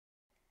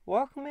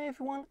Welcome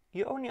everyone,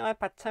 you're on the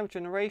iPad 10th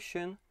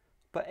generation,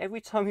 but every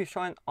time you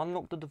try and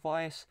unlock the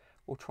device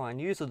or try and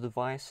use the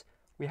device,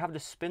 we have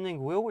this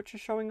spinning wheel which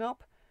is showing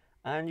up,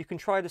 and you can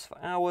try this for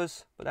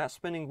hours, but that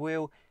spinning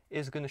wheel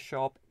is going to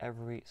show up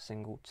every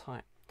single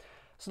time.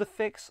 So the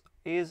fix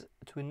is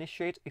to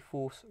initiate a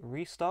force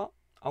restart.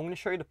 I'm going to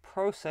show you the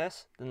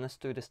process, then let's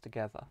do this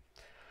together.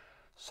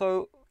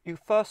 So you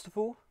first of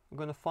all are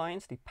going to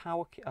find the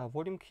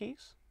volume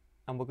keys,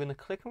 and we're going to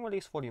click and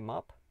release volume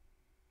up.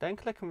 Then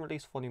click and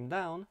release volume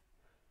down.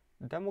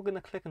 Then we're going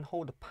to click and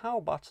hold the power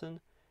button,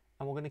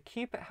 and we're going to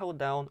keep it held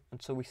down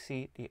until we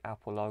see the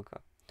Apple logo.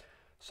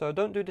 So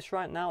don't do this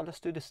right now, let's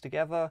do this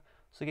together.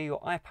 So get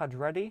your iPad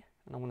ready,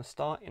 and I'm going to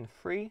start in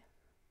 3,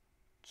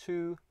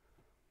 2,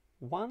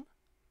 1.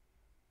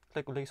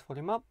 Click release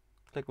volume up,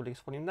 click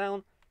release volume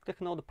down, click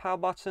and hold the power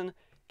button.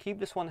 Keep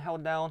this one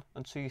held down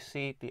until you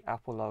see the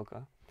Apple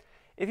logo.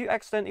 If you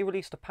accidentally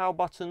release the power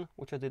button,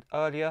 which I did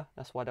earlier,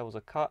 that's why there was a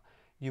cut,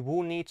 you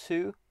will need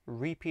to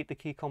repeat the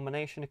key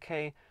combination,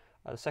 okay?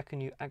 The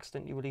second you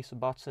accidentally release the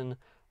button,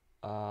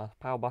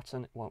 power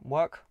button, it won't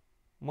work.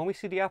 When we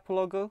see the Apple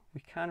logo, we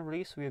can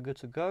release, we are good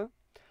to go.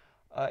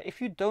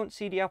 If you don't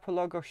see the Apple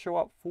logo show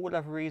up for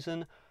whatever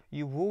reason,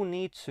 you will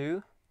need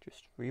to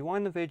just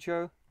rewind the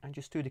video and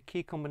just do the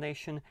key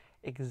combination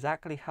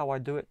exactly how I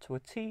do it to a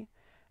T.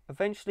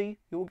 Eventually,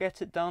 you'll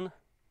get it done.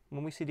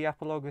 When we see the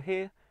Apple logo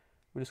here,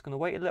 we're just going to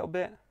wait a little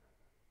bit,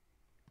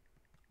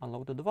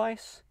 unlock the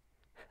device,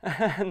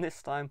 and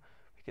this time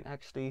we can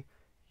actually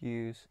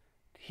use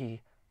the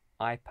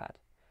iPad.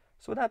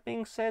 So with that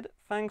being said,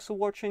 thanks for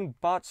watching,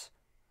 but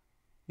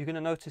you're going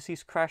to notice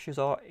these crashes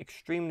are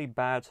extremely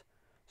bad.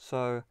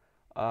 So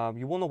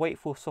you want to wait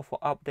for a software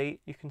update.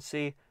 You can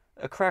see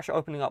a crash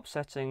opening up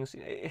settings.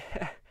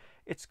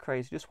 It's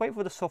crazy. Just wait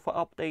for the software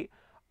update.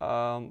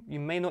 You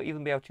may not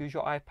even be able to use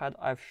your iPad.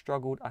 I've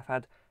struggled. I've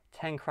had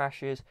 10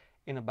 crashes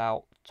in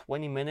about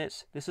 20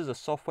 minutes. This is a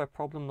software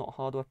problem, not a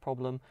hardware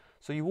problem.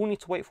 So you will need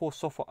to wait for a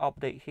software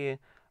update here.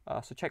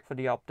 So check for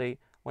the update.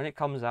 When it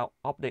comes out,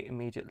 update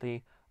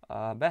immediately.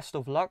 Best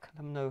of luck.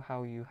 Let me know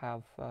how you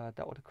have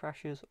dealt with the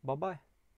crashes. Bye bye.